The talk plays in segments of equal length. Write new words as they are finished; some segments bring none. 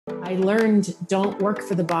I learned don't work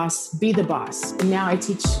for the boss, be the boss. And now I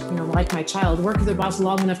teach, like my child, work for the boss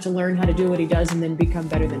long enough to learn how to do what he does and then become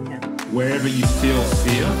better than him. Wherever you feel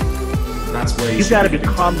fear, that's where you've got to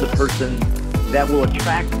become the person that will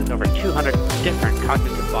attract the over 200 different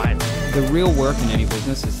cognitive biases. The real work in any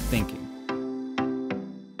business is thinking.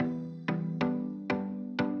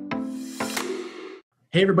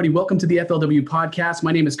 Hey everybody, welcome to the FLW podcast.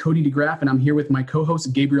 My name is Cody DeGraff and I'm here with my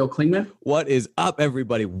co-host Gabriel Klingman. What is up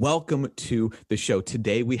everybody? Welcome to the show.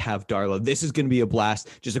 Today we have Darla. This is going to be a blast.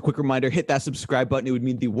 Just a quick reminder, hit that subscribe button. It would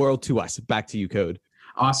mean the world to us. Back to you, Code.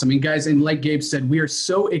 Awesome. And guys, and like Gabe said, we are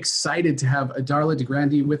so excited to have Darla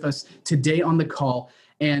DiGrandi with us today on the call.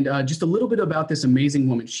 And just a little bit about this amazing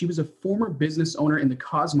woman. She was a former business owner in the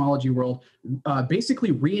cosmology world,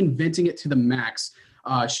 basically reinventing it to the max.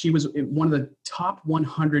 She was one of the top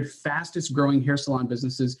 100 fastest growing hair salon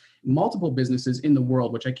businesses, multiple businesses in the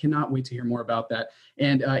world, which I cannot wait to hear more about that.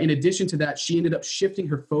 And in addition to that, she ended up shifting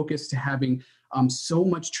her focus to having so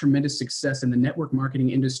much tremendous success in the network marketing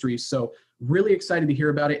industry. So really excited to hear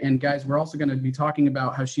about it. And guys, we're also going to be talking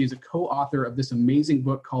about how she is a co-author of this amazing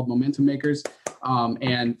book called Momentum Makers,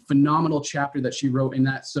 and phenomenal chapter that she wrote in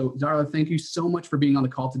that. So Darla, thank you so much for being on the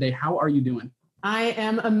call today. How are you doing? I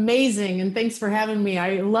am amazing, and thanks for having me.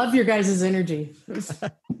 I love your guys' energy.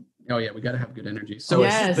 Oh yeah, we got to have good energy. So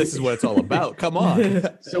yes. This is what it's all about. Come on.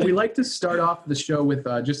 So we like to start off the show with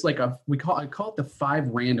just like I call it the 5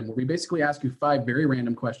 random, where we basically ask you 5 very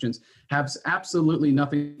random questions, have absolutely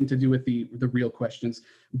nothing to do with the real questions,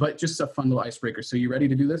 but just a fun little icebreaker. So you ready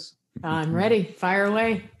to do this? I'm ready. Fire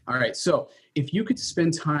away. All right. So if you could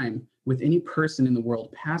spend time with any person in the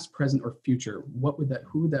world, past, present, or future, who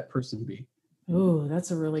would that person be? Oh,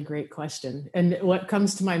 that's a really great question. And what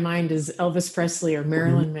comes to my mind is Elvis Presley or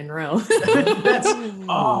Marilyn Monroe. That's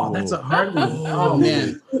a hard one. Oh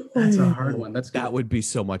man, that's a hard one. That would be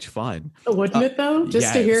so much fun. Wouldn't it though?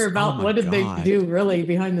 Just to hear about what did they do really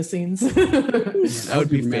behind the scenes. That would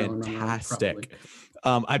be fantastic.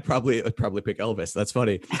 I'd probably pick Elvis. That's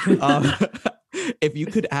funny. If you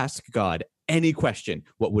could ask God any question,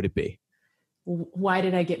 what would it be? Why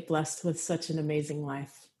did I get blessed with such an amazing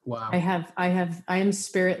life? Wow. I am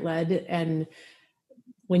spirit led. And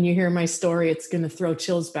when you hear my story, it's going to throw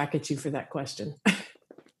chills back at you for that question.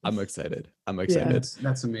 I'm excited. Yeah,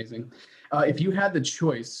 that's amazing. If you had the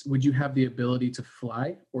choice, would you have the ability to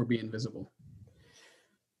fly or be invisible?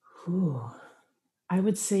 Ooh, I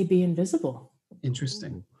would say be invisible.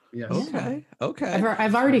 Interesting. Yes. Okay.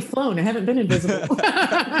 I've already flown. I haven't been invisible.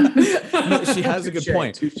 No, she has a good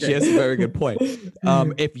point. She has a very good point.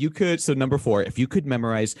 If you could, so number 4, if you could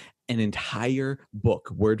memorize an entire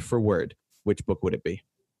book word for word, which book would it be?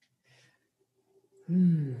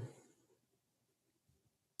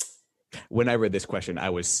 When I read this question, I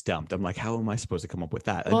was stumped. I'm like, how am I supposed to come up with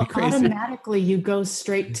that? That'd be crazy. Automatically you go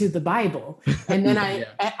straight to the Bible. And then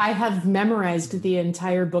I have memorized the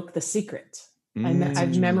entire book, The Secret.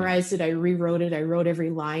 I've memorized it. I rewrote it. I wrote every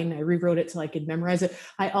line. I rewrote it till I could memorize it.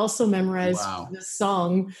 I also memorized the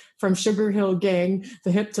song from Sugar Hill Gang,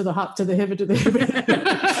 the hip to the hop to the hip to the hip,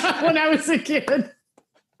 when I was a kid.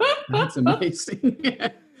 That's amazing.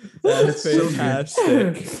 That's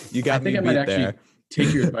fantastic. You got me beat there. I think I might actually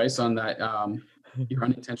take your advice on that. Your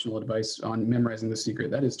unintentional advice on memorizing The Secret.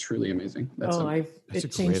 That is truly amazing.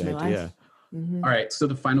 It changed my life. Mm-hmm. All right. So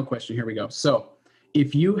the final question. Here we go. So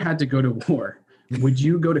if you had to go to war, would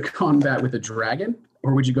you go to combat with a dragon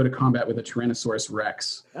or would you go to combat with a Tyrannosaurus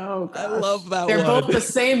Rex? Oh, gosh. I love that They're one. both the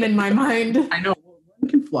same in my mind. I know. One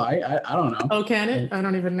can fly. I don't know. Oh, can it? I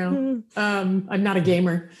don't even know. I'm not a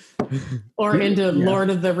gamer or into Lord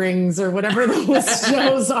of the Rings or whatever those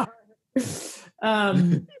shows are.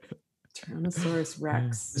 Tyrannosaurus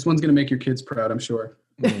Rex. This one's going to make your kids proud, I'm sure.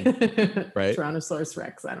 Right? Tyrannosaurus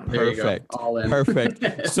Rex. I don't know. Perfect. All in.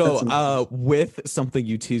 Perfect. So with something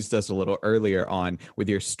you teased us a little earlier on with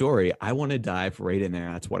your story, I want to dive right in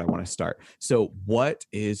there. That's what I want to start. So what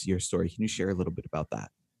is your story? Can you share a little bit about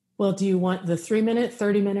that? Well, do you want the 3-minute,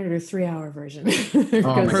 30-minute, or 3-hour version?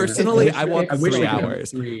 Personally, I want 3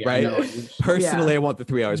 hours. Right? Personally, I want the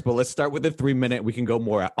 3 hours, but let's start with the 3-minute. We can go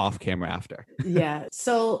more off camera after. Yeah.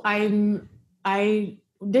 So I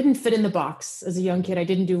didn't fit in the box as a young kid. I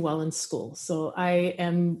didn't do well in school. So I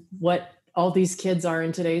am what all these kids are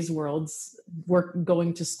in today's worlds,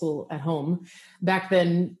 going to school at home. Back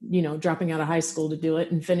then, dropping out of high school to do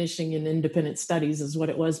it and finishing in independent studies is what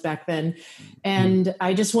it was back then. And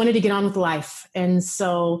I just wanted to get on with life. And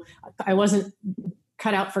so I wasn't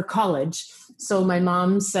cut out for college. So my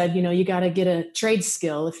mom said, you got to get a trade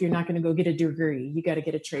skill. If you're not going to go get a degree, you got to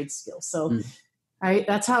get a trade skill. So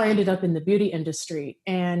That's how I ended up in the beauty industry.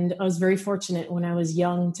 And I was very fortunate when I was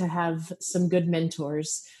young to have some good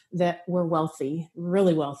mentors that were wealthy,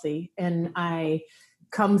 really wealthy. And I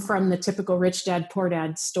come from the typical rich dad, poor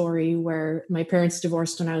dad story where my parents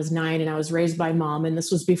divorced when I was 9 and I was raised by mom. And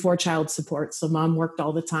this was before child support. So mom worked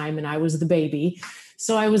all the time and I was the baby.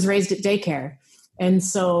 So I was raised at daycare. And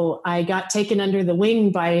so I got taken under the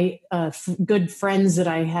wing by good friends that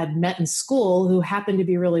I had met in school who happened to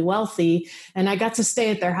be really wealthy. And I got to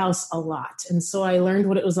stay at their house a lot. And so I learned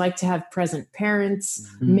what it was like to have present parents,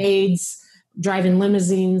 maids, drive in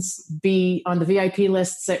limousines, be on the VIP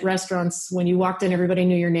lists at restaurants. When you walked in, everybody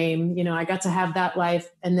knew your name. You know, I got to have that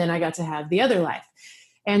life, and then I got to have the other life.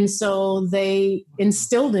 And so they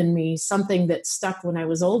instilled in me something that stuck when I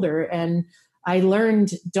was older. And I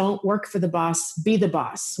learned, don't work for the boss, be the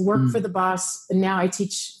boss. Work for the boss. And now I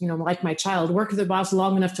teach, you know, like my child, work for the boss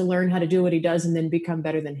long enough to learn how to do what he does and then become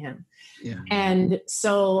better than him. Yeah. And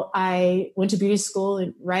so I went to beauty school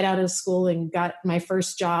and right out of school and got my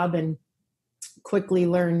first job and quickly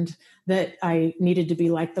learned that I needed to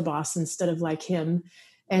be like the boss instead of like him.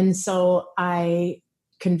 And so I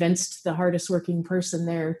convinced the hardest working person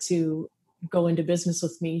there to go into business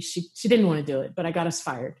with me. She didn't want to do it, but I got us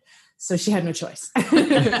fired. So she had no choice.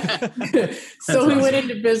 So we went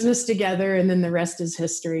into business together, and then the rest is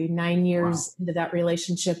history. 9 years into that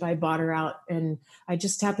relationship, I bought her out, and I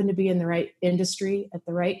just happened to be in the right industry at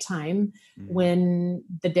the right time when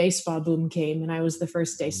the day spa boom came. And I was the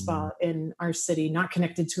first day spa in our city, not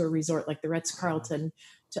connected to a resort like the Ritz-Carlton,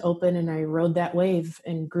 to open. And I rode that wave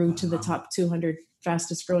and grew to the top 200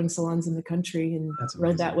 fastest growing salons in the country, and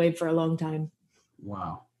rode that wave for a long time.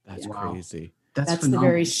 Wow. That's crazy. That's the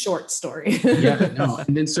very short story.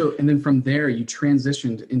 And then from there you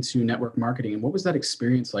transitioned into network marketing. And what was that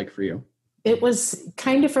experience like for you? It was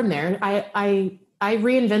kind of from there. I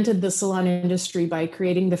reinvented the salon industry by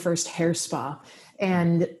creating the first hair spa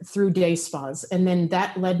and through day spas. And then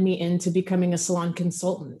that led me into becoming a salon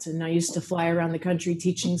consultant. And I used to fly around the country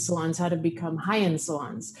teaching salons how to become high-end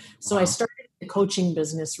salons. So I started the coaching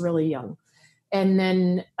business really young. And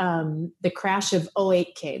then the crash of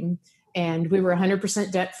 '08 came. And we were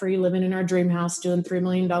 100% debt-free, living in our dream house, doing $3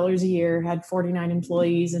 million a year, had 49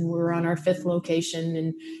 employees, and we were on our 5th location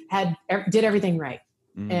and did everything right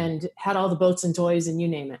and had all the boats and toys and you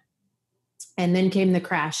name it. And then came the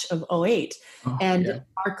crash of '08.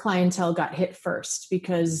 Our clientele got hit first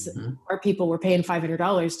because our people were paying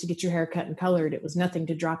 $500 to get your hair cut and colored. It was nothing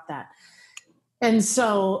to drop that. And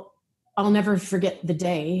so I'll never forget the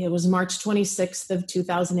day. It was March 26th of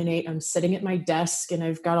 2008. I'm sitting at my desk and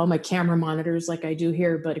I've got all my camera monitors like I do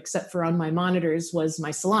here, but except for on my monitors was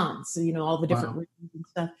my salon. So, you know, all the different rooms and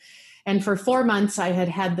stuff. And for 4 months, I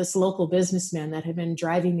had this local businessman that had been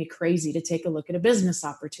driving me crazy to take a look at a business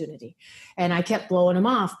opportunity. And I kept blowing him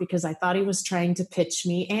off because I thought he was trying to pitch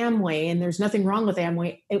me Amway. And there's nothing wrong with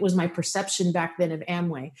Amway. It was my perception back then of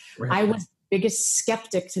Amway. Right. I was biggest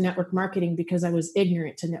skeptic to network marketing because I was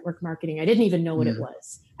ignorant to network marketing. I didn't even know what it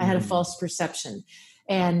was. I had a false perception.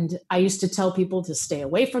 And I used to tell people to stay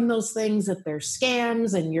away from those things, that they're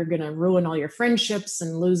scams and you're going to ruin all your friendships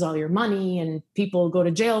and lose all your money and people go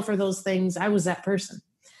to jail for those things. I was that person.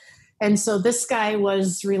 And so this guy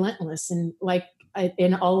was relentless. And like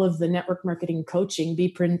in all of the network marketing coaching, be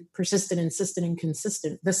persistent, insistent, and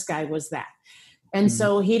consistent. This guy was that. And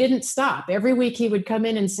so he didn't stop. Every week he would come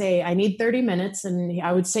in and say, I need 30 minutes. And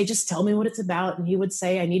I would say, just tell me what it's about. And he would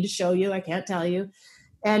say, I need to show you. I can't tell you.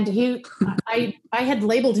 And I had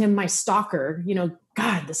labeled him my stalker, you know,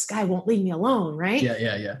 God, this guy won't leave me alone. Right.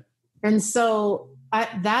 Yeah. And so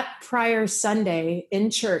that prior Sunday in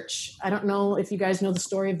church, I don't know if you guys know the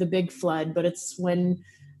story of the big flood, but it's when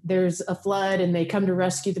there's a flood and they come to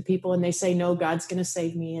rescue the people and they say, no, God's going to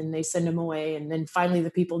save me. And they send them away. And then finally the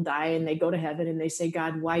people die and they go to heaven and they say,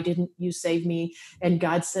 God, why didn't you save me? And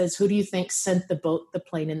God says, who do you think sent the boat, the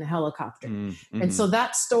plane, and the helicopter? And so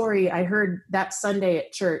that story I heard that Sunday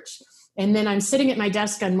at church. And then I'm sitting at my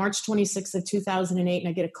desk on March 26th of 2008 and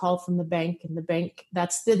I get a call from the bank, and the bank,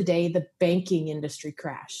 that's the day the banking industry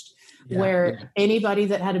crashed. Anybody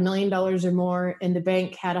that had $1 million or more in the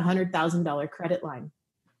bank had a $100,000 credit line.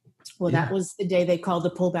 Well, that was the day they called to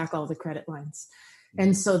pull back all the credit lines.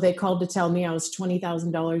 And so they called to tell me I was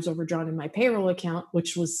 $20,000 overdrawn in my payroll account,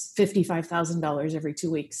 which was $55,000 every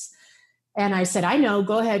 2 weeks. And I said, I know,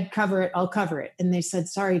 go ahead, cover it. I'll cover it. And they said,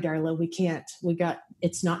 sorry, Darla, we can't.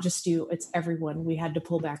 It's not just you, it's everyone. We had to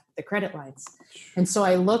pull back the credit lines. And so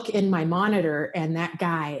I look in my monitor and that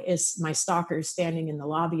guy is my stalker standing in the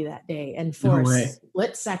lobby that day. And for a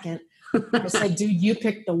split second, I said, dude, you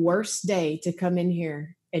picked the worst day to come in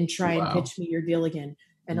here and try and pitch me your deal again.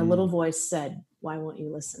 And a little voice said, Why won't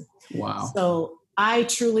you listen? Wow. So I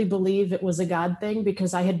truly believe it was a God thing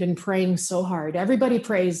because I had been praying so hard. Everybody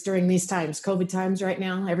prays during these times, COVID times right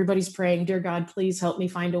now. Everybody's praying, dear God, please help me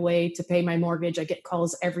find a way to pay my mortgage. I get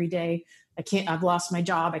calls every day. I've lost my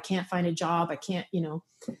job. I can't find a job. I can't,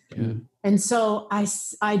 Yeah. And so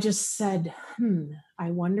I just said,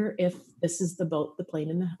 I wonder if this is the boat, the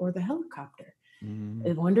plane, or the helicopter.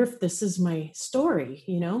 I wonder if this is my story,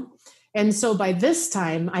 And so by this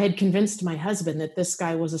time, I had convinced my husband that this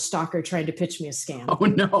guy was a stalker trying to pitch me a scam. Oh,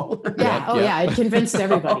 no. Yeah. Yeah. I convinced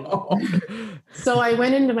everybody. So I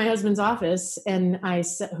went into my husband's office and I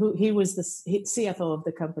said, he was the CFO of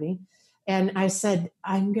the company. And I said,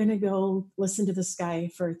 I'm going to go listen to this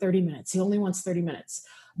guy for 30 minutes. He only wants 30 minutes.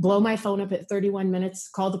 Blow my phone up at 31 minutes,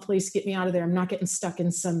 call the police, get me out of there. I'm not getting stuck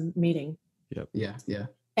in some meeting. Yep. Yeah.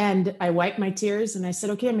 And I wiped my tears and I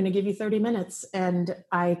said, okay, I'm going to give you 30 minutes. And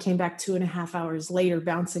I came back 2.5 hours later,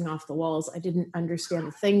 bouncing off the walls. I didn't understand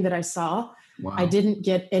the thing that I saw. Wow. I didn't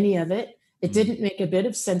get any of it. It didn't make a bit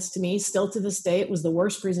of sense to me. Still to this day, it was the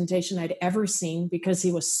worst presentation I'd ever seen because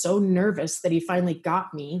he was so nervous that he finally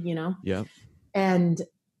got me, Yeah. And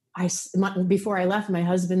before I left, my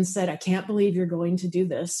husband said, I can't believe you're going to do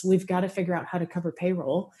this. We've got to figure out how to cover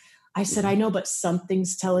payroll. I said, I know, but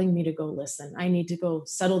something's telling me to go listen. I need to go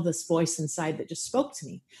settle this voice inside that just spoke to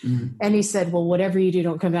me. And he said, well, whatever you do,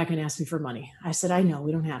 don't come back and ask me for money. I said, I know,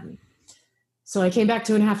 we don't have any. So I came back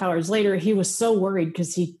 2.5 hours later. He was so worried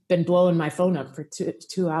because he'd been blowing my phone up for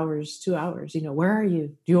two hours. Where are you?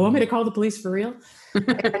 Do you want me to call the police for real?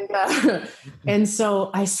 And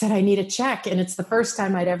so I said, I need a check. And it's the first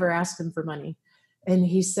time I'd ever asked him for money. And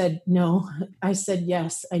he said, no. I said,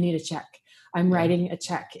 yes, I need a check. I'm writing a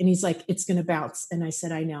check. And he's like, it's going to bounce. And I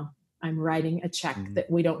said, I know. I'm writing a check that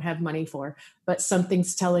we don't have money for, but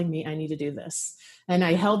something's telling me I need to do this. And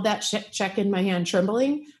I held that check in my hand,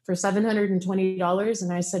 trembling, for $720.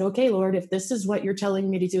 And I said, okay, Lord, if this is what you're telling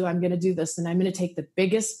me to do, I'm going to do this. And I'm going to take the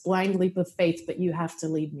biggest blind leap of faith, but you have to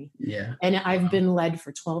lead me. Yeah. And I've been led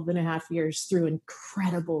for 12.5 years through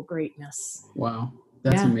incredible greatness. Wow.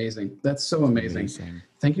 That's amazing. That's so amazing.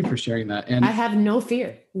 Thank you for sharing that. And I have no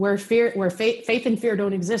fear where faith and fear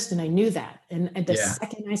don't exist. And I knew that. And the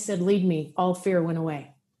second I said, lead me, all fear went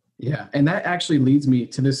away. Yeah. And that actually leads me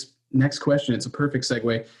to this next question. It's a perfect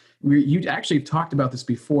segue. You actually talked about this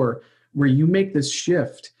before, where you make this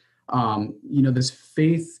shift, this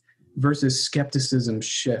faith versus skepticism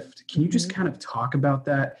shift. Can you just kind of talk about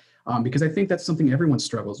that? Because I think that's something everyone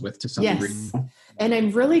struggles with to some degree. And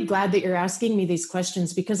I'm really glad that you're asking me these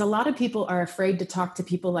questions because a lot of people are afraid to talk to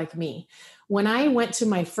people like me. When I went to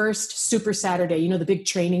my first Super Saturday, the big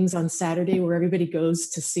trainings on Saturday where everybody goes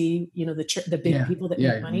to see, the big people that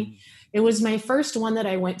make money. It was my first one that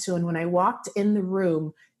I went to. And when I walked in the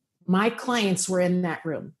room, my clients were in that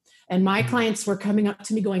room and my clients were coming up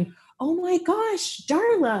to me going, oh my gosh,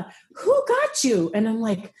 Darla, who got you? And I'm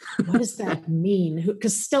like, what does that mean?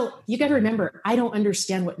 Because still, you got to remember, I don't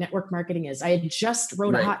understand what network marketing is. I had just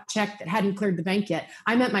wrote a hot check that hadn't cleared the bank yet.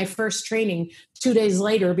 I'm at my first training 2 days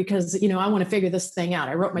later because, I want to figure this thing out.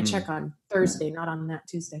 I wrote my check on Thursday, not on that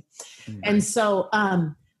Tuesday. And so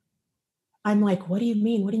I'm like, what do you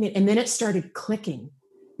mean? What do you mean? And then it started clicking.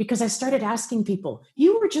 Because I started asking people,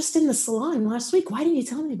 you were just in the salon last week. Why didn't you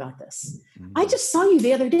tell me about this? I just saw you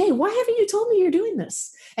the other day. Why haven't you told me you're doing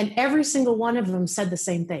this? And every single one of them said the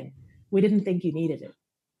same thing. We didn't think you needed it.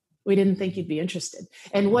 We didn't think you'd be interested.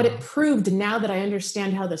 And what it proved now that I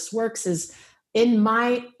understand how this works is in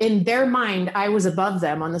their mind, I was above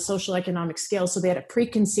them on the social economic scale. So they had a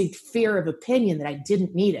preconceived fear of opinion that I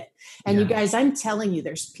didn't need it. And you guys, I'm telling you,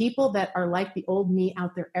 there's people that are like the old me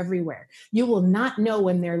out there everywhere. You will not know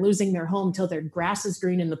when they're losing their home till their grass is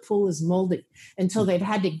green and the pool is moldy, until they've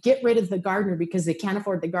had to get rid of the gardener because they can't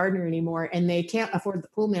afford the gardener anymore and they can't afford the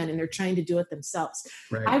pool man and they're trying to do it themselves.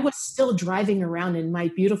 Right. I was still driving around in my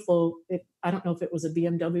beautiful, I don't know if it was a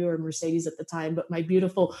BMW or a Mercedes at the time, but my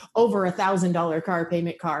beautiful over $1,000 car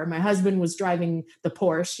payment car. My husband was driving the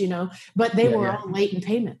Porsche, but they were all late in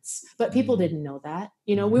payments, but people didn't know that.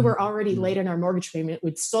 We were already late on our mortgage payment.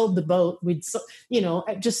 We'd sold the boat.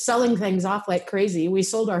 Just selling things off like crazy. We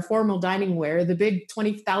sold our formal dining ware, the big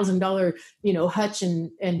 $20,000, hutch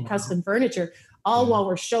and custom furniture, all while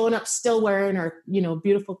we're showing up, still wearing our,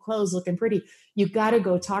 beautiful clothes, looking pretty. You got to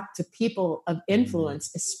go talk to people of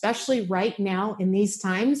influence, especially right now in these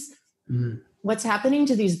times. What's happening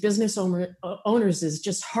to these business owners is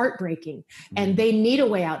just heartbreaking, and they need a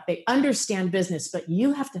way out. They understand business, but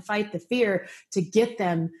you have to fight the fear to get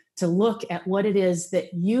them to look at what it is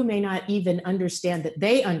that you may not even understand that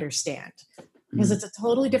they understand, because it's a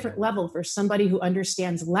totally different level for somebody who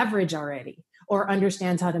understands leverage already or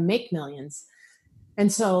understands how to make millions.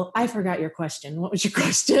 And so I forgot your question. What was your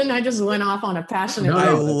question? I just went off on a passionate. I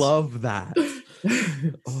love that.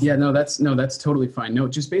 Yeah, no, that's totally fine. No,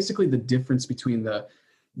 just basically the difference between the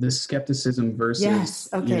skepticism versus,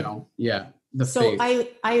 the so faith.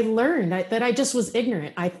 I learned that I just was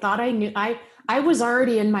ignorant. I thought I knew. I was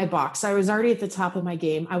already in my box. I was already at the top of my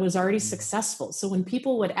game. I was already successful. So when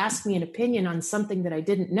people would ask me an opinion on something that I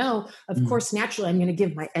didn't know, of course, naturally, I'm going to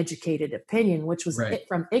give my educated opinion, which was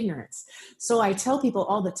from ignorance. So I tell people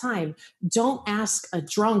all the time, don't ask a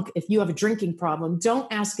drunk if you have a drinking problem. Don't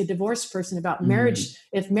ask a divorced person about marriage.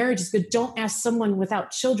 If marriage is good, don't ask someone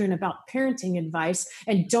without children about parenting advice.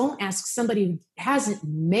 And don't ask somebody who hasn't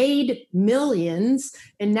made millions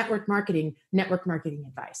in network marketing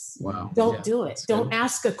advice. Wow. Don't do it. Don't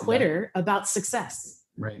ask a quitter about success.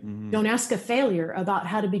 Right. Don't ask a failure about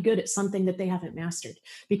how to be good at something that they haven't mastered,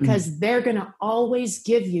 because they're going to always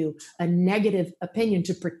give you a negative opinion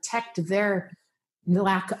to protect their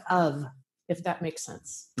lack of, if that makes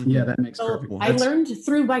sense. Yeah, that makes perfect sense. I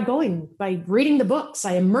learned by reading the books.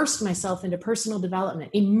 I immersed myself into personal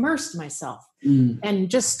development,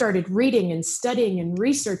 and just started reading and studying and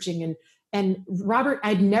researching. And Robert,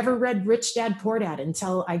 I'd never read Rich Dad, Poor Dad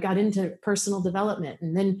until I got into personal development.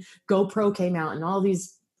 And then GoPro came out and all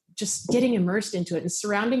these, just getting immersed into it and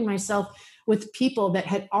surrounding myself with people that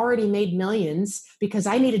had already made millions, because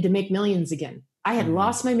I needed to make millions again. I had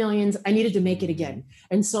lost my millions. I needed to make it again.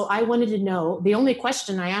 And so I wanted to know, the only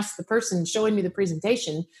question I asked the person showing me the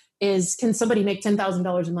presentation is, can somebody make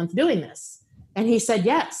 $10,000 a month doing this? And he said,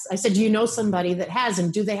 yes. I said, do you know somebody that has,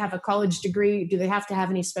 and do they have a college degree? Do they have to have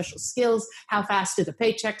any special skills? How fast do the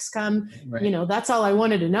paychecks come? Right. That's all I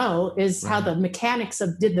wanted to know, is how the mechanics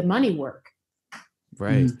of did the money work?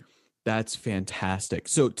 Right. That's fantastic.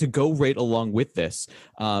 So to go right along with this,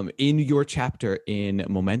 in your chapter in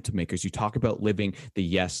Momentum Makers, you talk about living the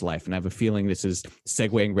yes life. And I have a feeling this is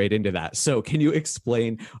segueing right into that. So can you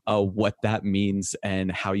explain what that means and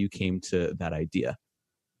how you came to that idea?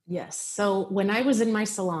 Yes. So when I was in my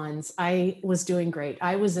salons, I was doing great.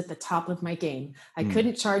 I was at the top of my game. I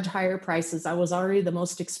couldn't charge higher prices. I was already the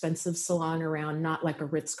most expensive salon around, not like a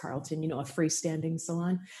Ritz-Carlton, a freestanding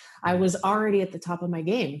salon. I was already at the top of my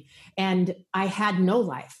game, and I had no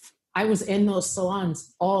life. I was in those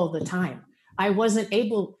salons all the time. I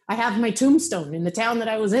have my tombstone in the town that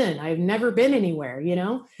I was in. I've never been anywhere,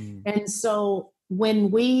 And so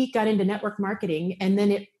when we got into network marketing, and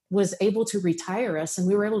then it was able to retire us and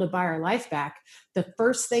we were able to buy our life back, the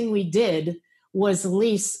first thing we did was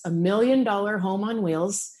lease $1 million home on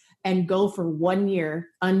wheels and go for 1 year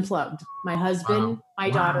unplugged. My husband, my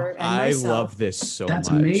daughter, and myself. I love this so much. That's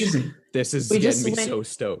amazing. This is getting me so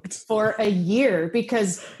stoked. For a year,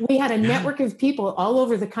 because we had a network of people all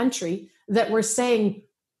over the country that were saying,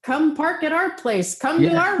 come park at our place, come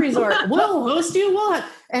to our resort, we'll host you.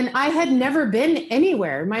 And I had never been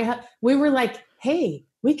anywhere. We were like, hey,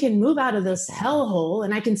 we can move out of this hellhole.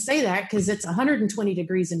 And I can say that because it's 120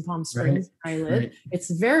 degrees in Palm Springs where I live. Right.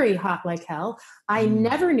 It's very hot like hell. I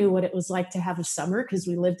never knew what it was like to have a summer because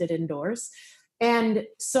we lived it indoors. And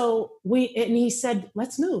so he said,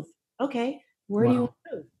 let's move. Okay. Where do you want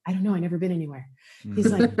to move? I don't know. I've never been anywhere.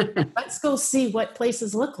 He's like, let's go see what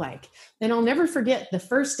places look like. And I'll never forget the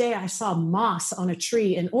first day I saw moss on a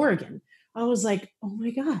tree in Oregon. I was like, oh my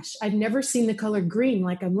gosh, I've never seen the color green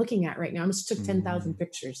like I'm looking at right now. I just took 10,000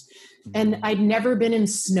 pictures. And I'd never been in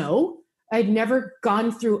snow. I'd never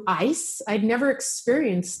gone through ice. I'd never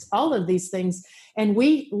experienced all of these things. And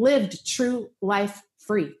we lived true life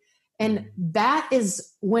free. And that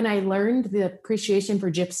is when I learned the appreciation for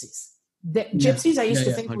gypsies. Gypsies, I used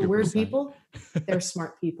to think were weird people. They're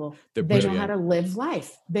smart people. They know how to live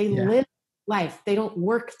life. They live life. They don't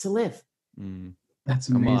work to live. That's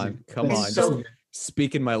amazing. Come on. So,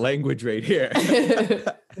 speaking my language right here.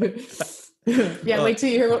 Wait till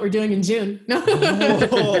you hear what we're doing in June.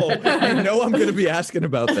 I know I'm going to be asking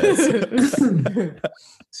about this.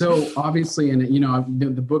 So obviously, and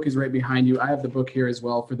the book is right behind you. I have the book here as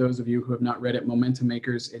well. For those of you who have not read it, Momentum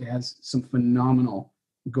Makers, it has some phenomenal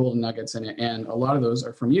golden nuggets in it. And a lot of those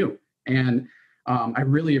are from you. And I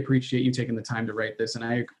really appreciate you taking the time to write this. And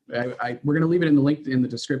we're going to leave it in the link in the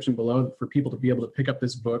description below for people to be able to pick up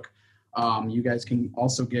this book. You guys can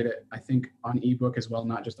also get it, I think, on ebook as well,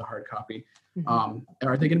 not just a hard copy. Are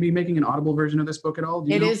they going to be making an Audible version of this book at all?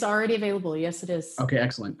 It is already available. Yes, it is. Okay,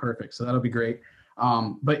 excellent. Perfect. So that'll be great.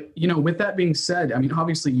 But, with that being said, I mean,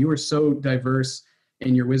 obviously you are so diverse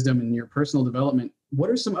in your wisdom and your personal development. What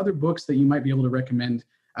are some other books that you might be able to recommend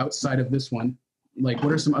outside of this one? Like,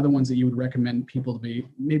 what are some other ones that you would recommend people to be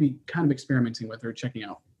maybe kind of experimenting with or checking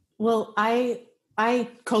out? Well, I I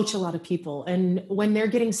coach a lot of people, and when they're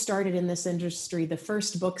getting started in this industry, the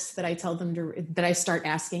first books that I tell them that I start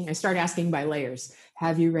asking by layers.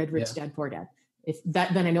 Have you read Rich Dad Poor Dad? If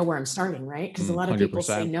that, then I know where I'm starting, right? Because a lot of people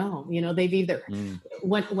say no. They've either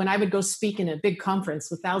when I would go speak in a big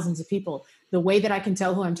conference with thousands of people, the way that I can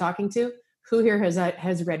tell who I'm talking to, who here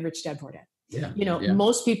has read Rich Dad Poor Dad? Yeah.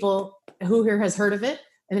 Most people who here has heard of it.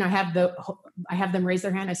 And then I have them raise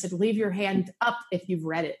their hand. I said, leave your hand up if you've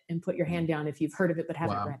read it, and put your hand down if you've heard of it but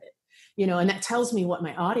haven't read it. And that tells me what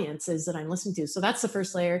my audience is that I'm listening to. So that's the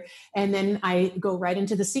first layer. And then I go right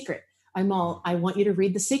into The Secret. I want you to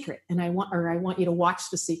read The Secret, and I want you to watch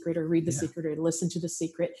The Secret, or read The Secret, or listen to The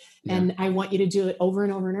Secret. And I want you to do it over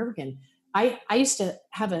and over and over again. I used to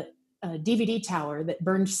have a DVD tower that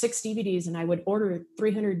burned 6 DVDs, and I would order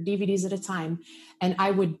 300 DVDs at a time, and I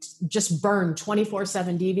would just burn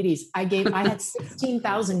 24/7 DVDs. I had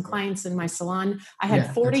 16,000 clients in my salon. I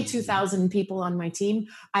had 42,000 people on my team.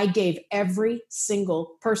 I gave every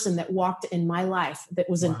single person that walked in my life that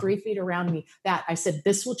was in 3 feet around me that I said,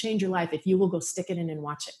 this will change your life if you will go stick it in and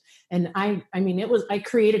watch it. And I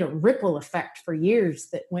created a ripple effect for years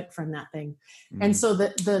that went from that thing. And so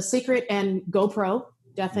the Secret and GoPro,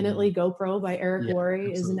 definitely GoPro by Eric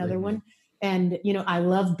Worre is another one. And, I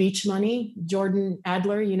love Beach Money, Jordan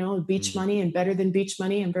Adler, Beach Money and Better Than Beach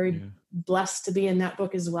Money. I'm very blessed to be in that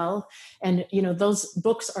book as well. And, those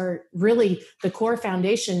books are really the core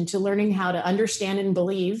foundation to learning how to understand and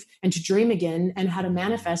believe, and to dream again, and how to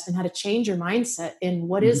manifest, and how to change your mindset in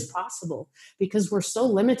what is possible, because we're so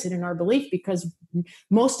limited in our belief, because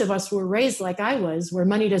most of us were raised like I was, where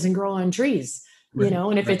money doesn't grow on trees.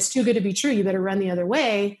 And if it's too good to be true, you better run the other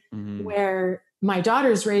way. Where my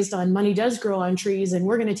daughter's raised on money does grow on trees, and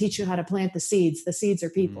we're going to teach you how to plant the seeds. The seeds are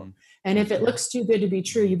people. And if it looks too good to be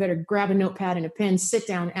true, you better grab a notepad and a pen, sit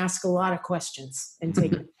down, ask a lot of questions, and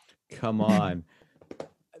take it. Come on.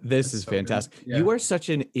 This is fantastic. You are such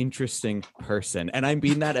an interesting person, and I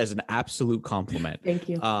mean that as an absolute compliment. Thank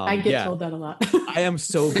you. I get told that a lot. I am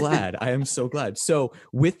so glad. So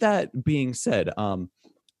with that being said,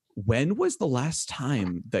 when was the last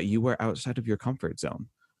time that you were outside of your comfort zone?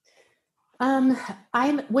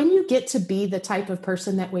 When you get to be the type of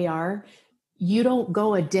person that we are, you don't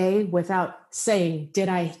go a day without saying, did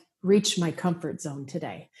I reach my comfort zone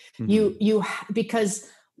today? Because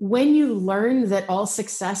when you learn that all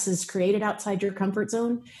success is created outside your comfort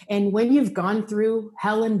zone, and when you've gone through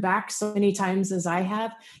hell and back so many times as I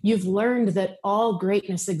have, you've learned that all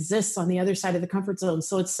greatness exists on the other side of the comfort zone.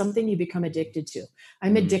 So it's something you become addicted to.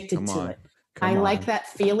 I'm addicted to it. I like that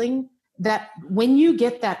feeling. That when you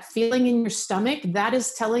get that feeling in your stomach, that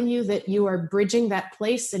is telling you that you are bridging that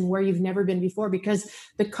place and where you've never been before, because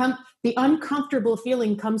the uncomfortable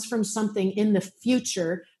feeling comes from something in the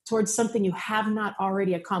future towards something you have not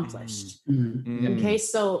already accomplished. Okay.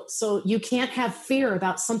 So you can't have fear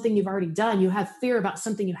about something you've already done. You have fear about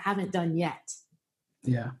something you haven't done yet.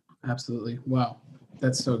 Yeah, absolutely. Wow.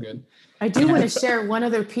 That's so good. I do want to share one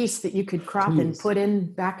other piece that you could crop and put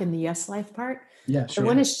in back in the Yes Life part. Yeah, sure.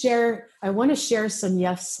 I want to share some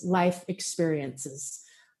Yes Life experiences,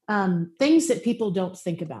 things that people don't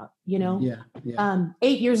think about,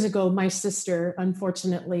 8 years ago, my sister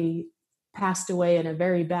unfortunately passed away in a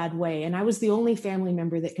very bad way. And I was the only family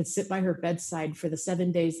member that could sit by her bedside for the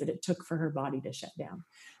 7 days that it took for her body to shut down.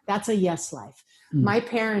 That's a Yes Life. My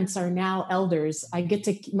parents are now elders.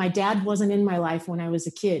 My dad wasn't in my life when I was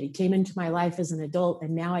a kid. He came into my life as an adult,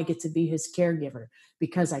 and now I get to be his caregiver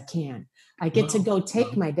because I can. I get to go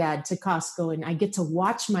take my dad to Costco, and I get to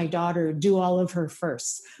watch my daughter do all of her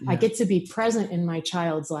firsts. I get to be present in my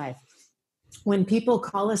child's life. When people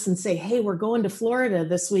call us and say, hey, we're going to Florida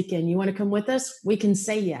this weekend, you want to come with us? We can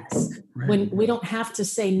say yes. When we don't have to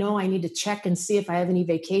say, no, I need to check and see if I have any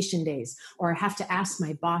vacation days, or I have to ask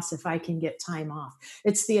my boss if I can get time off.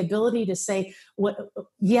 It's the ability to say,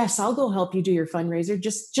 yes, I'll go help you do your fundraiser.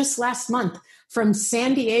 Just last month, from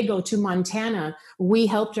San Diego to Montana, we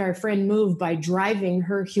helped our friend move by driving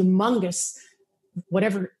her humongous,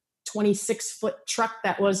 26-foot truck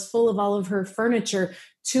that was full of all of her furniture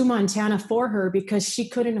to Montana for her, because she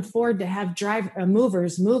couldn't afford to have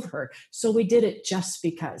movers move her. So we did it just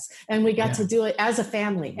because. And we got to do it as a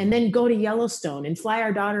family, and then go to Yellowstone and fly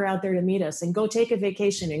our daughter out there to meet us, and go take a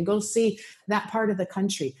vacation and go see that part of the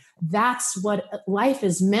country. That's what life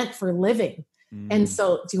is meant for living. And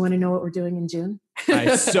so, do you want to know what we're doing in June?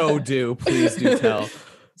 I so do. Please do tell.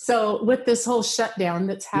 So with this whole shutdown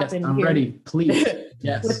that's happened I'm here, ready. Please.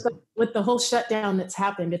 Yes. with the whole shutdown that's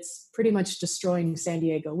happened, it's pretty much destroying San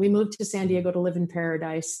Diego. We moved to San Diego to live in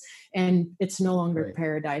paradise, and it's no longer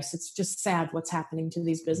paradise. It's just sad what's happening to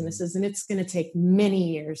these businesses, and it's going to take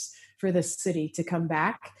many years for this city to come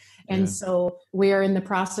back. And so we are in the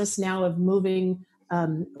process now of moving.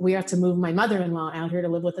 We have to move my mother-in-law out here to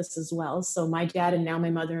live with us as well. So my dad and now my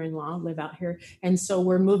mother-in-law live out here. And so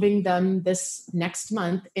we're moving them this next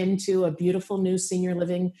month into a beautiful new senior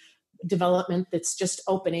living development that's just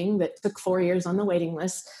opening, that took 4 years on the waiting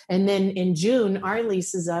list. And then in June, our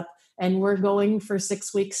lease is up, and we're going for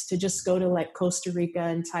 6 weeks to just go to like Costa Rica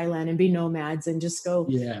and Thailand and be nomads and just go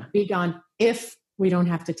be gone if we don't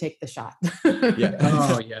have to take the shot.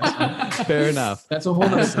 Oh, yes. Fair enough. That's a whole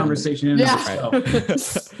other conversation in itself.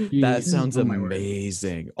 That sounds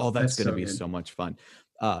amazing. Oh, that's going to be so much fun.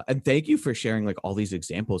 And thank you for sharing like all these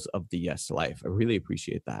examples of the yes life. I really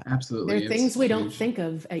appreciate that. Absolutely. There are things we don't think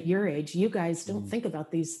of at your age. You guys don't think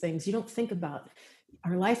about these things. You don't think about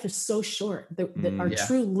our life is so short that our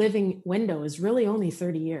true living window is really only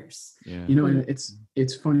 30 years. Yeah. You know, and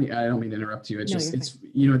it's funny. I don't mean to interrupt you. It's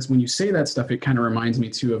it's when you say that stuff, it kind of reminds me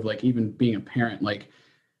too of like even being a parent. Like,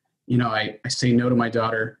 you know, I say no to my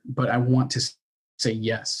daughter, but I want to say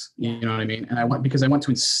yes. You know what I mean? And because I want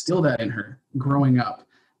to instill that in her growing up,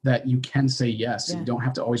 that you can say yes. You don't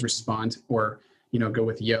have to always respond or, you know, go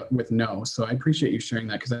with no. So I appreciate you sharing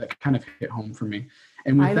that, because that kind of hit home for me.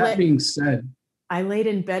 And with that being said, I laid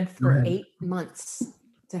in bed for 8 months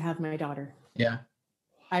to have my daughter. Yeah.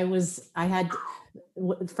 I had,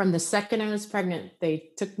 from the second I was pregnant, they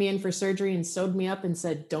took me in for surgery and sewed me up and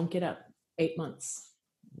said, don't get up. 8 months.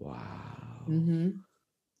 Wow. Mm-hmm.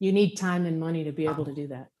 You need time and money to be able to do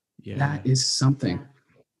that. Yeah. That is something.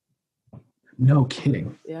 Yeah. No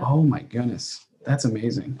kidding. Yeah. Oh my goodness. That's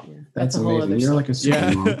amazing. Yeah. That's amazing. You're like a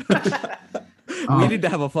super mom. We need to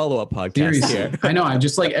have a follow-up podcast here. I know. I'm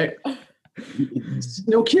just like,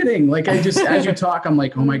 no kidding. Like I just, as you talk, I'm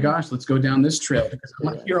like, oh my gosh, let's go down this trail because I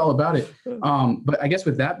want to hear all about it. But I guess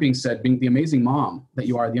with that being said, being the amazing mom that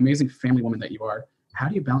you are, the amazing family woman that you are, how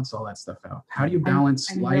do you balance all that stuff out? How do you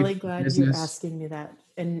balance I'm life, really glad business? You're asking me that.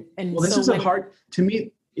 And well, this is to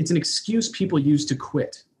me, it's an excuse people use to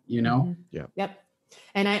quit, you know? Mm-hmm. Yeah. Yep.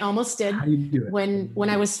 And I almost did. How do you do it? When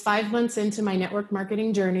I was 5 months into my network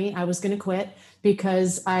marketing journey, I was going to quit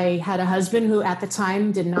because I had a husband who at the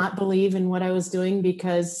time did not believe in what I was doing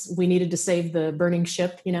because we needed to save the burning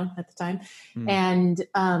ship, you know, at the time. And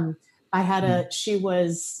I had she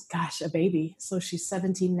was, a baby. So she's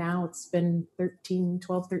 17 now. It's been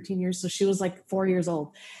 12, 13 years. So she was like 4 years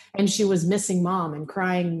old and she was missing mom and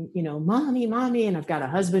crying, you know, mommy, mommy. And I've got a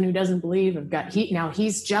husband who doesn't believe. Now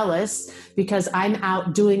he's jealous because I'm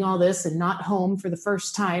out doing all this and not home for the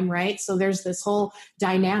first time. Right. So there's this whole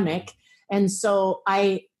dynamic. And so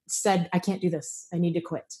I said, I can't do this. I need to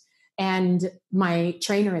quit. And my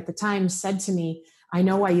trainer at the time said to me, I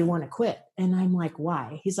know why you want to quit. And I'm like,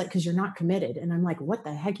 why? He's like, because you're not committed. And I'm like, what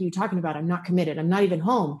the heck are you talking about? I'm not committed. I'm not even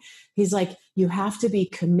home. He's like, you have to be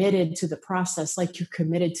committed to the process like you're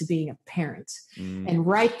committed to being a parent. And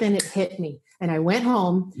right then it hit me. And I went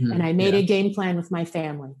home and I made a game plan with my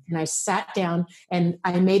family. And I sat down and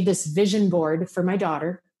I made this vision board for my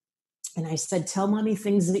daughter. And I said, tell mommy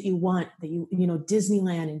things that you want, that you know,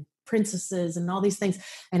 Disneyland and princesses and all these things.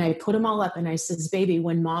 And I put them all up and I says, baby,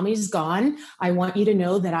 when mommy's gone, I want you to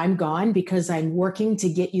know that I'm gone because I'm working to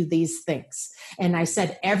get you these things. And I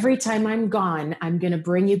said, every time I'm gone, I'm going to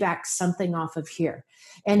bring you back something off of here.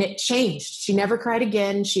 And it changed. She never cried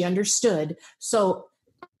again. She understood. So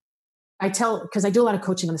because I do a lot of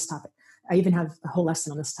coaching on this topic. I even have a whole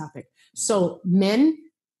lesson on this topic. So men,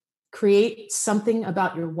 create something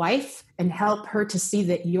about your wife and help her to see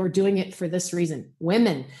that you're doing it for this reason.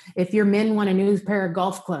 Women, if your men want a new pair of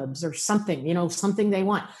golf clubs or something, you know, something they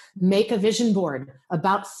want, make a vision board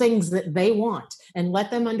about things that they want and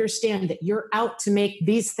let them understand that you're out to make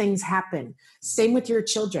these things happen. Same with your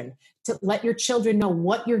children. To let your children know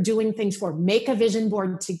what you're doing things for. Make a vision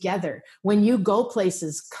board together. When you go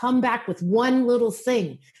places, come back with one little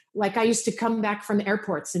thing. Like I used to come back from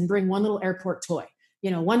airports and bring one little airport toy. You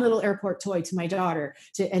know, one little airport toy to my daughter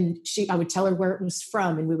I would tell her where it was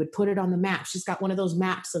from and we would put it on the map. She's got one of those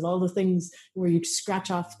maps of all the things where you scratch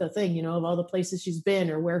off the thing, you know, of all the places she's been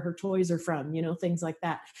or where her toys are from, you know, things like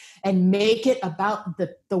that. And make it about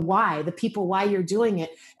the why, the people, why you're doing it.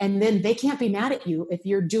 And then they can't be mad at you if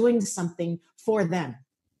you're doing something for them.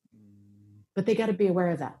 But they got to be aware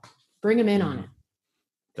of that. Bring them in on it.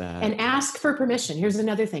 And ask for permission. Here's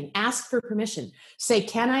another thing. Ask for permission. Say,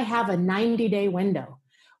 can I have a 90-day window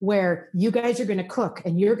where you guys are going to cook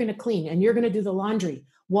and you're going to clean and you're going to do the laundry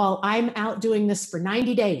while I'm out doing this for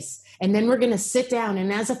 90 days. And then we're going to sit down,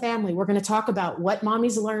 and as a family, we're going to talk about what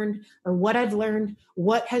mommy's learned, or what I've learned,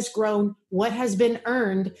 what has grown, what has been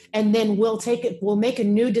earned. And then we'll make a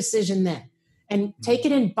new decision then, and take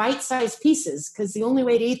it in bite-sized pieces, because the only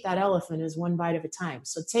way to eat that elephant is one bite at a time.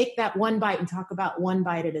 So take that one bite and talk about one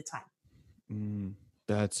bite at a time.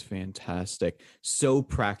 That's fantastic. So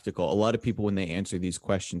practical. A lot of people, when they answer these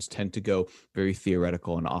questions, tend to go very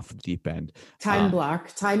theoretical and off the deep end. Time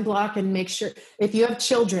block, and make sure, if you have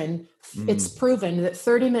children, it's proven that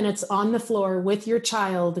 30 minutes on the floor with your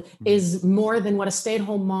child is more than what a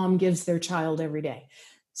stay-at-home mom gives their child every day.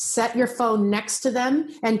 Set your phone next to them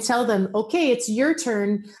and tell them, okay, it's your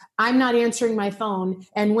turn. I'm not answering my phone.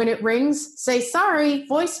 And when it rings, say, sorry,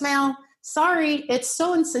 voicemail. Sorry, it's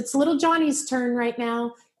little Johnny's turn right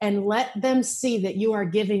now, and let them see that you are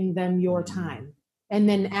giving them your time, and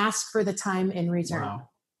then ask for the time in return. Wow.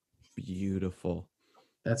 Beautiful.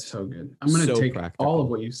 That's so good. I'm going to take all of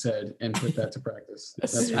what you said and put that to practice.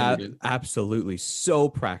 That's really good. Absolutely. So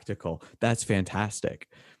practical. That's fantastic.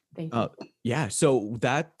 Thank you. Yeah. So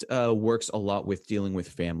that works a lot with dealing with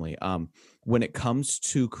family. When it comes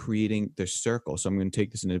to creating the circle, so I'm going to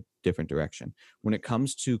take this in a different direction. When it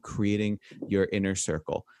comes to creating your inner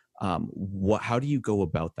circle, how do you go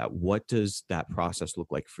about that? What does that process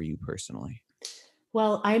look like for you personally?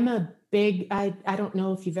 Well, I'm I don't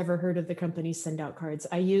know if you've ever heard of the company Send Out Cards.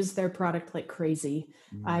 I use their product like crazy.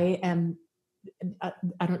 I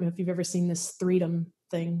don't know if you've ever seen this Freedom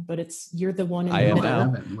thing, but you're the one in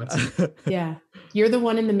the middle. Yeah. You're the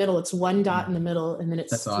one in the middle. It's one dot in the middle. And then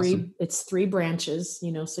it's awesome. It's three branches,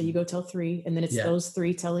 so you go tell three, and then it's those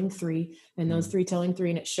three telling three, and those three telling three.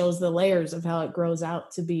 And it shows the layers of how it grows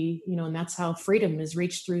out to be, and that's how freedom is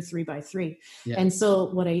reached through 3 by 3. Yeah. And so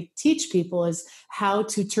what I teach people is how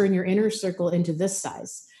to turn your inner circle into this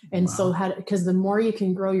size. And so because the more you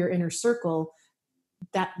can grow your inner circle,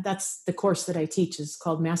 that's the course that I teach, is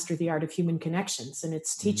called Master the Art of Human Connections. And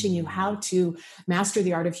it's teaching you how to master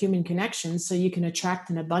the art of human connections so you can attract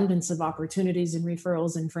an abundance of opportunities and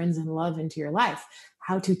referrals and friends and love into your life,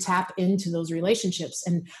 how to tap into those relationships.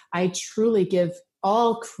 And I truly give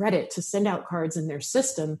all credit to Send Out Cards in their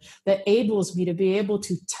system that enables me to be able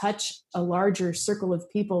to touch a larger circle of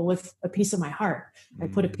people with a piece of my heart. I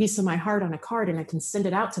put a piece of my heart on a card, and I can send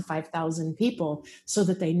it out to 5,000 people so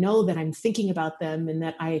that they know that I'm thinking about them and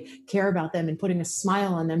that I care about them and putting a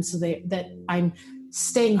smile on them, so that I'm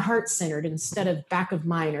staying heart-centered instead of back of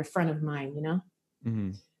mind or front of mind,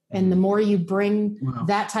 And the more you bring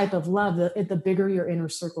that type of love, the bigger your inner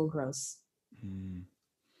circle grows.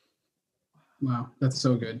 Wow, that's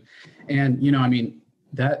so good. And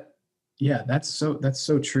that's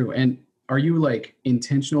so true. And are you like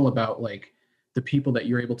intentional about like the people that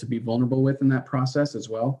you're able to be vulnerable with in that process as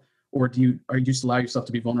well? Or are you just allow yourself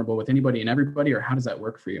to be vulnerable with anybody and everybody, or how does that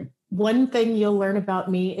work for you? One thing you'll learn about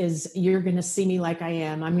me is you're going to see me like I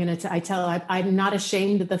am. I'm not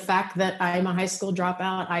ashamed of the fact that I'm a high school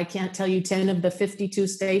dropout. I can't tell you 10 of the 52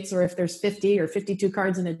 states, or if there's 50 or 52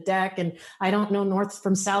 cards in a deck. And I don't know north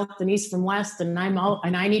from south and east from west. And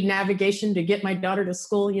I need navigation to get my daughter to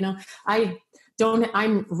school.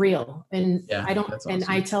 I'm real, and awesome. And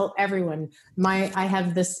I tell everyone I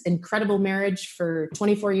have this incredible marriage for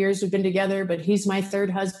 24 years. We've been together, but he's my third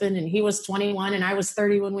husband, and he was 21 and I was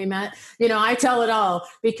 30 when we met. I tell it all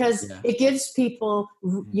because it gives people,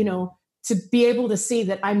 to be able to see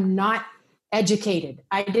that I'm not educated.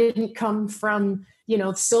 I didn't come from,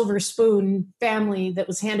 silver spoon family that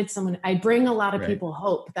was handed someone. I bring a lot of people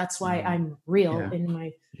hope. That's why I'm real in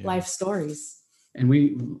my life stories. And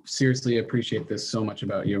we seriously appreciate this so much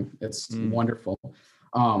about you. It's wonderful.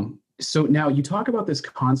 So now you talk about this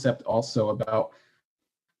concept also about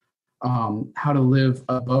how to live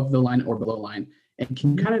above the line or below the line. And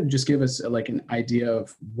can you kind of just give us like an idea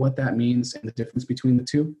of what that means and the difference between the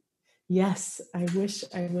two? Yes, I wish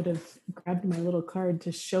I would have grabbed my little card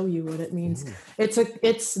to show you what it means.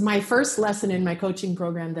 It's my first lesson in my coaching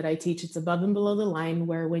program that I teach. It's above and below the line,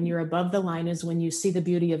 where when you're above the line is when you see the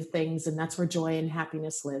beauty of things, and that's where joy and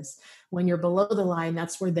happiness lives. When you're below the line,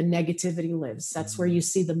 that's where the negativity lives. That's where you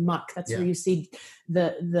see the muck. That's where you see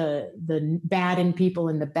the bad in people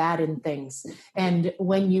and the bad in things. And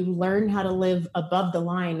when you learn how to live above the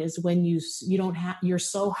line is when you're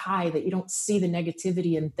so high that you don't see the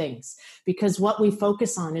negativity in things, because what we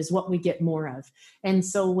focus on is what we get more of. And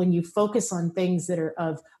so when you focus on things that are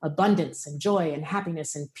of abundance and joy and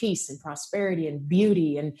happiness and peace and prosperity and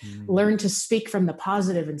beauty, and learn to speak from the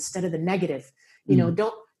positive instead of the negative,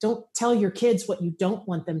 don't tell your kids what you don't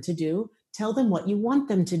want them to do. Tell them what you want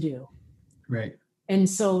them to do. Right. And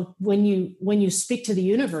so when you speak to the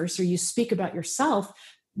universe, or you speak about yourself,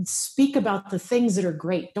 speak about the things that are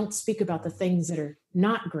great. Don't speak about the things that are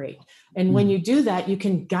not great. And when you do that, you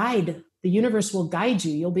can guide, the universe will guide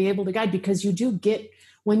you. You'll be able to guide, because you do get,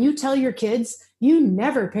 when you tell your kids, you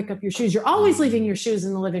never pick up your shoes. You're always leaving your shoes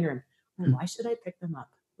in the living room. Well, why should I pick them up?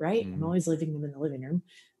 Right? I'm always leaving them in the living room.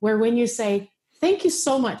 Where when you say, thank you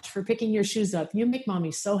so much for picking your shoes up, you make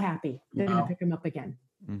mommy so happy, they're going to pick them up again.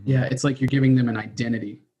 Yeah, it's like you're giving them an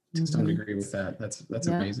identity to some degree with that. That's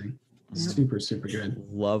amazing. Super, super good.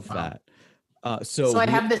 Love that. So I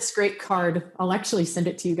have this great card. I'll actually send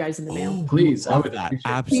it to you guys in the mail. Please, I would that.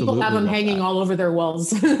 Absolutely. People have them hanging all over their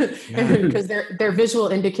walls because they're visual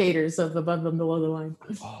indicators of above and below the line.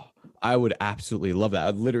 Oh, I would absolutely love that.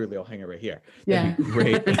 I'll hang it right here. Yeah. That'd be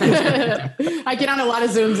great. I get on a lot of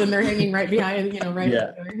Zooms and they're hanging right behind, right.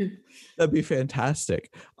 Yeah. That'd be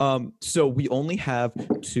fantastic. So we only have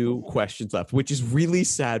 2 questions left, which is really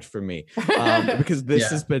sad for me, because this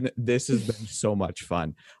has been so much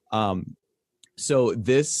fun. So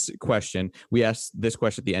this question, we ask this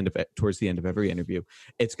question at the end of it, towards the end of every interview.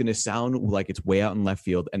 It's going to sound like it's way out in left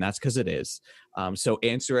field, and that's because it is. So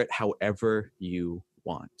answer it however you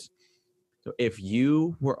want. So if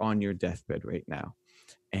you were on your deathbed right now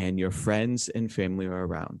and your friends and family are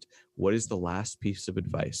around, what is the last piece of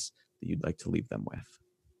advice that you'd like to leave them with?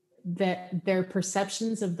 That their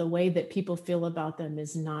perceptions of the way that people feel about them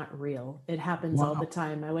is not real. It happens all the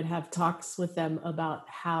time. I would have talks with them about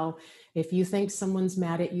how if you think someone's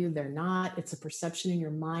mad at you, they're not. It's a perception in your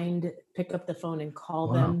mind. Pick up the phone and call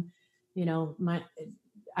them.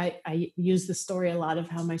 I use the story a lot of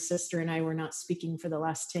how my sister and I were not speaking for the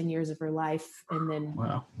last 10 years of her life. And then,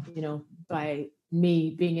 by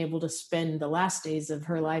me being able to spend the last days of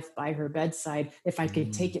her life by her bedside, if I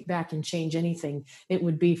could take it back and change anything, it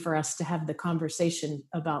would be for us to have the conversation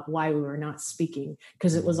about why we were not speaking,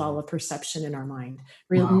 because it was all a perception in our mind.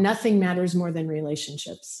 Nothing matters more than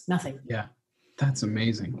relationships. Nothing. Yeah. That's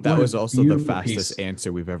amazing. That was also the fastest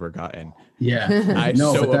answer we've ever gotten. Yeah. I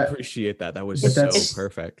appreciate that. That was so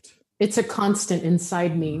perfect. It's a constant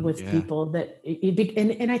inside me with people that,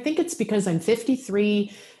 and I think it's because I'm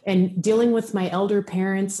 53 and dealing with my elder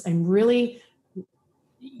parents.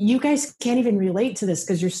 You guys can't even relate to this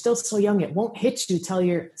because you're still so young. It won't hit you till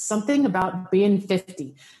you're something about being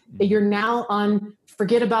 50. You're now on,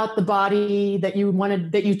 forget about the body that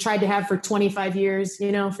you tried to have for 25 years,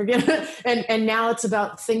 forget. And now it's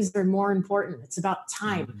about things that are more important. It's about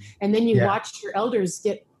time. And then you watch your elders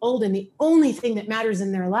get old, and the only thing that matters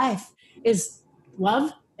in their life is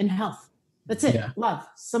love and health. That's it. Love.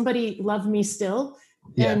 Somebody love me still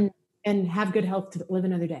and have good health to live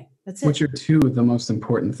another day. That's it. Which are 2 of the most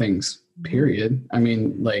important things, period. I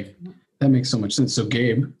mean, that makes so much sense. So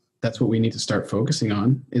Gabe, that's what we need to start focusing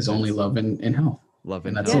on, is only love and health. Love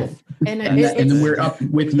and that's health. it. And then we're up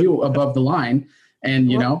with you above the line.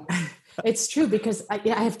 And, It's true, because I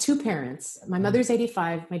have 2 parents. My mother's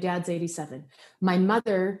 85. My dad's 87. My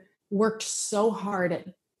mother worked so hard at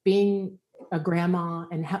being a grandma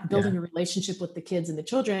and building a relationship with the kids and the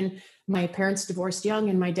children. My parents divorced young,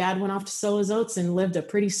 and my dad went off to sow his oats and lived a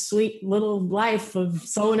pretty sweet little life of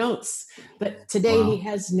sowing oats. But today he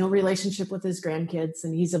has no relationship with his grandkids,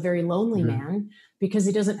 and he's a very lonely man because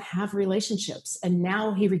he doesn't have relationships. And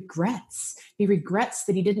now he regrets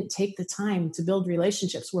that he didn't take the time to build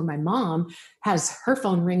relationships, where my mom has her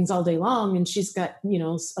phone rings all day long and she's got,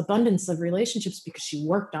 abundance of relationships because she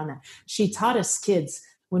worked on that. She taught us kids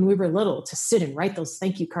when we were little to sit and write those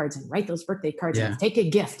thank you cards and write those birthday cards and take a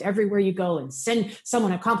gift everywhere you go and send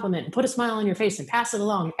someone a compliment and put a smile on your face and pass it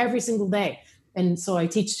along every single day. And so I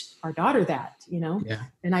teach our daughter that,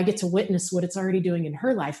 and I get to witness what it's already doing in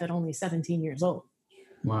her life at only 17 years old.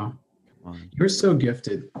 Wow. You're so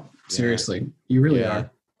gifted. Seriously. You really are.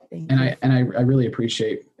 And I really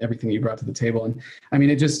appreciate everything you brought to the table. And I mean,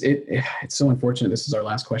 it's so unfortunate. This is our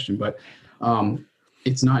last question, but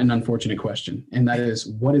it's not an unfortunate question. And that is,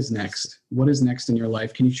 what is next? What is next in your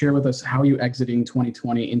life? Can you share with us, how are you exiting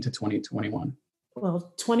 2020 into 2021?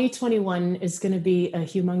 Well, 2021 is going to be a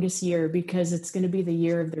humongous year because it's going to be the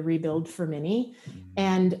year of the rebuild for many.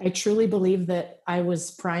 And I truly believe that I was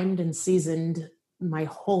primed and seasoned my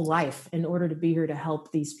whole life in order to be here to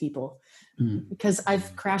help these people, because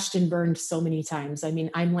I've crashed and burned so many times. I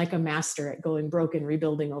mean, I'm like a master at going broke and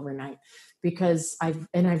rebuilding overnight, because I've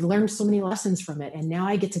learned so many lessons from it. And now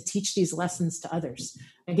I get to teach these lessons to others.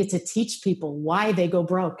 I get to teach people why they go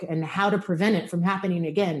broke and how to prevent it from happening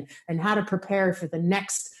again, and how to prepare for the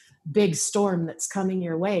next big storm that's coming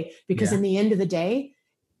your way. Because in the end of the day,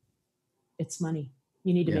 it's money.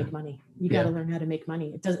 You need to make money. You got to learn how to make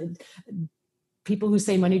money. people who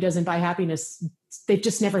say money doesn't buy happiness, they've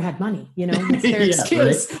just never had money, it's their Yeah,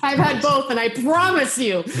 excuse. right? I've had both, and I promise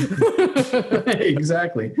you.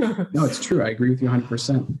 Exactly. No, it's true. I agree with you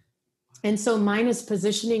 100%. And so mine is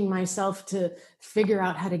positioning myself to figure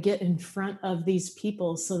out how to get in front of these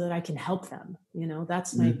people so that I can help them.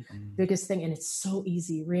 That's my biggest thing. And it's so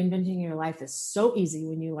easy. Reinventing your life is so easy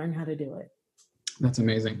when you learn how to do it. That's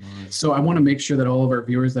amazing. So I want to make sure that all of our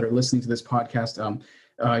viewers that are listening to this podcast,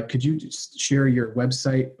 could you just share your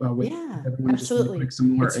website with everyone? Absolutely. Just really quick, some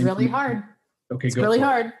more it's really hard. Okay, it's really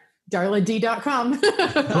hard. DarlaD.com.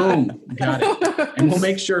 Boom. Got it. And we'll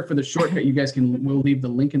make sure for the shortcut, we'll leave the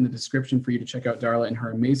link in the description for you to check out Darla and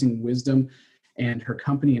her amazing wisdom and her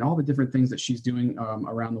company and all the different things that she's doing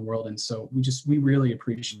around the world. And so we really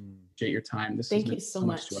appreciate your time. Thank you so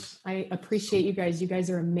much. To us. I appreciate you guys. You guys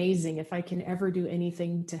are amazing. If I can ever do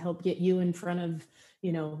anything to help get you in front of,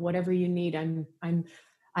 whatever you need,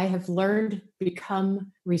 I have learned,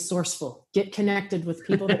 become resourceful, get connected with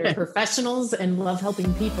people that are professionals and love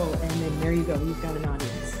helping people. And then there you go. You've got an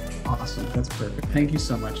audience. Awesome. That's perfect. Thank you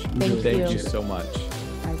so much. Thank you so much.